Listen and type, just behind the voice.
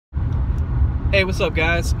Hey, what's up,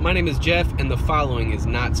 guys? My name is Jeff, and the following is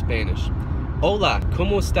not Spanish. Hola,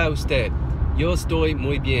 ¿cómo está usted? Yo estoy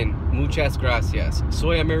muy bien, muchas gracias.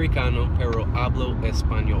 Soy americano, pero hablo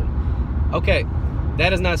español. Okay,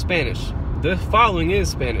 that is not Spanish. The following is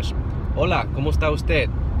Spanish. Hola, ¿cómo está usted?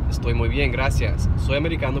 Estoy muy bien, gracias. Soy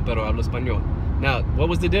americano, pero hablo español. Now, what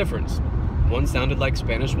was the difference? One sounded like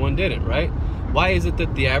Spanish, one didn't, right? Why is it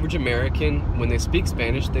that the average American, when they speak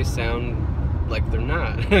Spanish, they sound like they're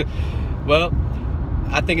not? Well,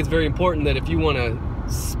 I think it's very important that if you want to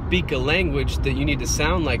speak a language, that you need to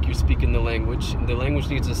sound like you're speaking the language. The language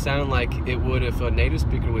needs to sound like it would if a native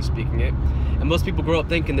speaker was speaking it. And most people grow up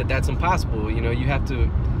thinking that that's impossible. You know, you have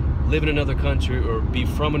to live in another country or be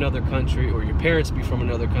from another country, or your parents be from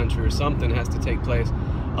another country, or something has to take place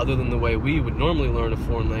other than the way we would normally learn a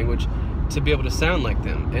foreign language to be able to sound like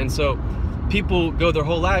them. And so people go their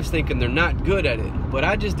whole lives thinking they're not good at it. But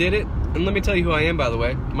I just did it. And let me tell you who I am, by the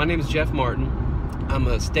way. My name is Jeff Martin. I'm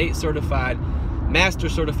a state certified, master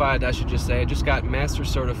certified, I should just say. I just got master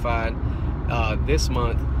certified this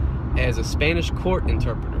month as a Spanish court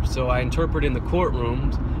interpreter. So I interpret in the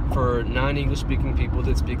courtrooms for non-English speaking people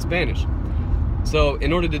that speak Spanish. So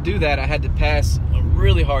in order to do that, I had to pass a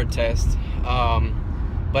really hard test,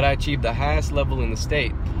 but I achieved the highest level in the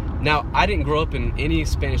state. Now, I didn't grow up in any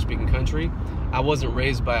Spanish-speaking country. I wasn't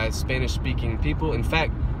raised by Spanish-speaking people. In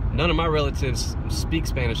fact, none of my relatives speak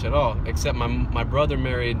Spanish at all, except my brother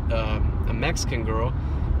married a Mexican girl,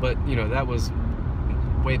 but you know, that was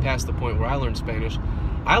way past the point where I learned Spanish.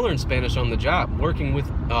 I learned Spanish on the job, working with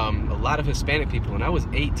a lot of Hispanic people, and I was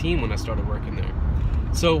 18 when I started working there.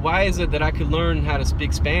 So why is it that I could learn how to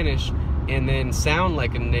speak Spanish and then sound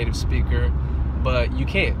like a native speaker, but you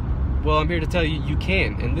can't? Well, I'm here to tell you, you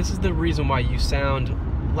can, and this is the reason why you sound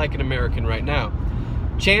like an American right now.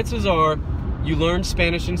 Chances are you learned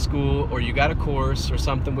Spanish in school, or you got a course or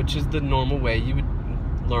something, which is the normal way you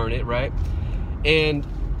would learn it, right? And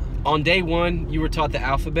on day one, you were taught the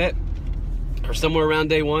alphabet, or somewhere around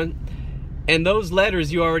day one, and those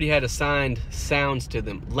letters, you already had assigned sounds to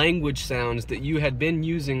them, language sounds that you had been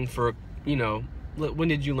using for, you know, when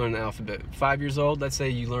did you learn the alphabet? 5 years old? Let's say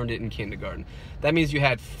you learned it in kindergarten. That means you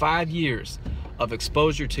had 5 years of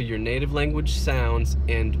exposure to your native language sounds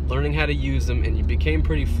and learning how to use them, and you became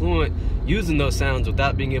pretty fluent using those sounds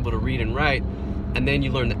without being able to read and write. And then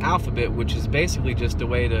you learned the alphabet, which is basically just a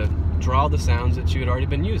way to draw the sounds that you had already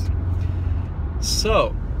been using.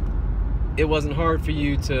 So it wasn't hard for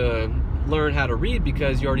you to learn how to read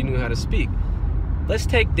because you already knew how to speak. Let's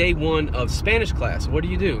take day one of Spanish class. What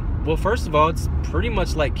do? Well, first of all, it's pretty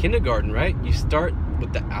much like kindergarten, right? You start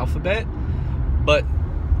with the alphabet, but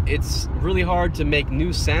it's really hard to make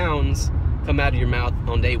new sounds come out of your mouth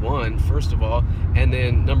on day one, first of all. And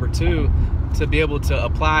then number two, to be able to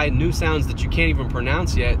apply new sounds that you can't even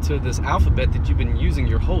pronounce yet to this alphabet that you've been using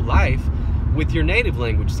your whole life with your native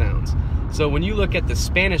language sounds. So when you look at the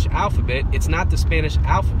Spanish alphabet, it's not the Spanish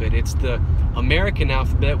alphabet, it's the American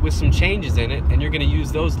alphabet with some changes in it, and you're going to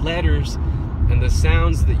use those letters and the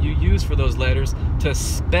sounds that you use for those letters to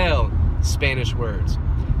spell Spanish words.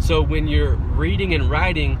 So when you're reading and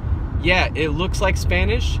writing, yeah, it looks like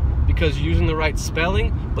Spanish because you're using the right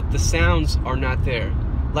spelling, but the sounds are not there.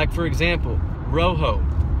 Like, for example, rojo.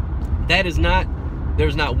 There's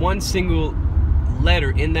not one single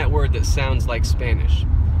letter in that word that sounds like Spanish.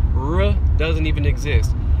 R doesn't even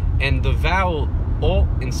exist. And the vowel O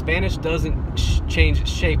in Spanish doesn't change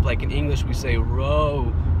its shape like in English we say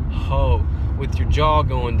ro-ho, with your jaw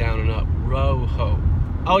going down and up, ro-ho.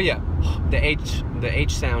 Oh yeah, the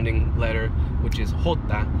H sounding letter, which is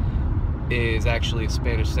jota, is actually a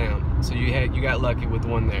Spanish sound. So you got lucky with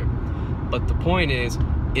one there. But the point is,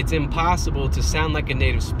 it's impossible to sound like a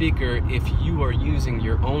native speaker if you are using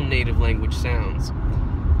your own native language sounds.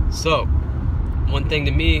 So one thing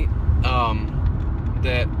to me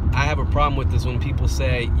that I have a problem with is when people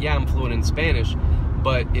say, yeah, I'm fluent in Spanish,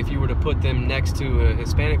 but if you were to put them next to a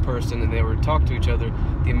Hispanic person and they were to talk to each other,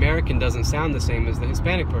 the American doesn't sound the same as the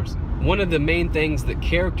Hispanic person. One of the main things that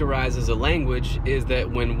characterizes a language is that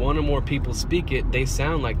when one or more people speak it, they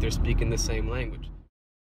sound like they're speaking the same language.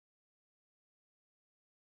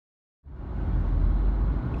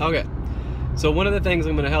 Okay, so one of the things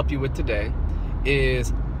I'm going to help you with today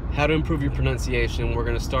is how to improve your pronunciation. We're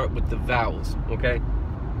going to start with the vowels, okay?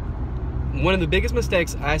 One of the biggest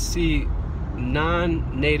mistakes I see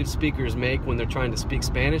non-native speakers make when they're trying to speak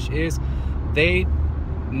Spanish is they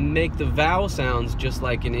make the vowel sounds just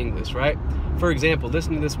like in English, right? For example,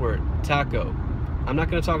 listen to this word, taco. I'm not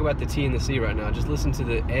going to talk about the T and the C right now. Just listen to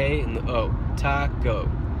the A and the O, taco.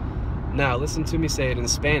 Now listen to me say it in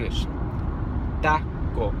Spanish,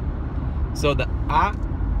 taco. So the A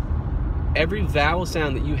every vowel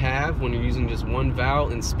sound that you have when you're using just one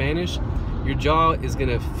vowel in Spanish, your jaw is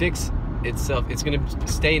gonna fix itself. It's gonna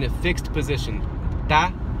stay in a fixed position.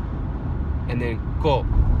 Ta, and then co.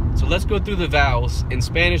 So let's go through the vowels. In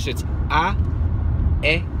Spanish, it's a,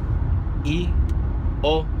 e, I,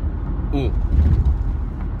 o, u.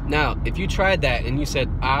 Now, if you tried that and you said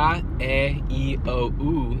a, e, I, o,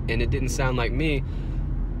 u, and it didn't sound like me,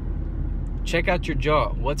 check out your jaw.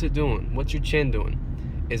 What's it doing? What's your chin doing?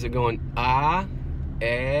 Is it going a,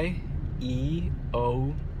 e, I,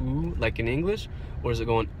 o, u, like in English? Or is it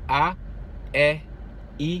going a, e,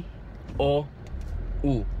 I, o,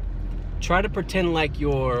 u? Try to pretend like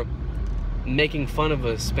you're making fun of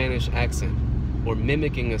a Spanish accent or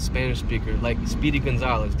mimicking a Spanish speaker, like Speedy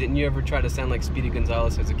Gonzalez. Didn't you ever try to sound like Speedy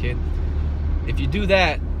Gonzalez as a kid? If you do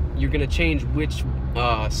that, you're gonna change which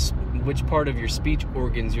part of your speech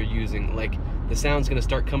organs you're using. Like the sound's gonna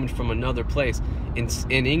start coming from another place. In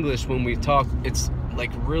English, when we talk, it's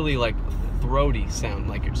like really like throaty sound,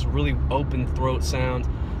 like it's really open throat sound,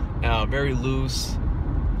 very loose,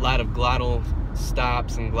 a lot of glottal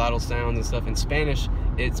stops and glottal sounds and stuff. In Spanish,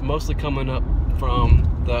 it's mostly coming up from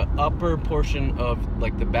the upper portion of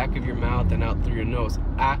like the back of your mouth and out through your nose.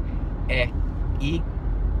 A, e, I,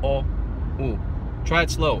 o, u. Try it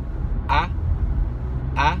slow. A,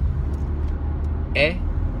 e, I,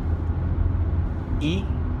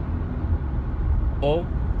 o,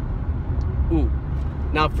 u.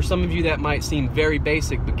 Now, for some of you that might seem very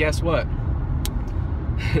basic, but guess what?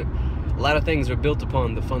 A lot of things are built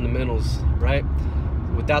upon the fundamentals, right?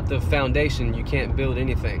 Without the foundation, you can't build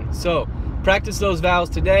anything. So practice those vowels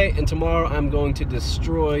today, and tomorrow I'm going to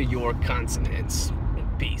destroy your consonants.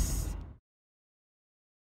 Peace.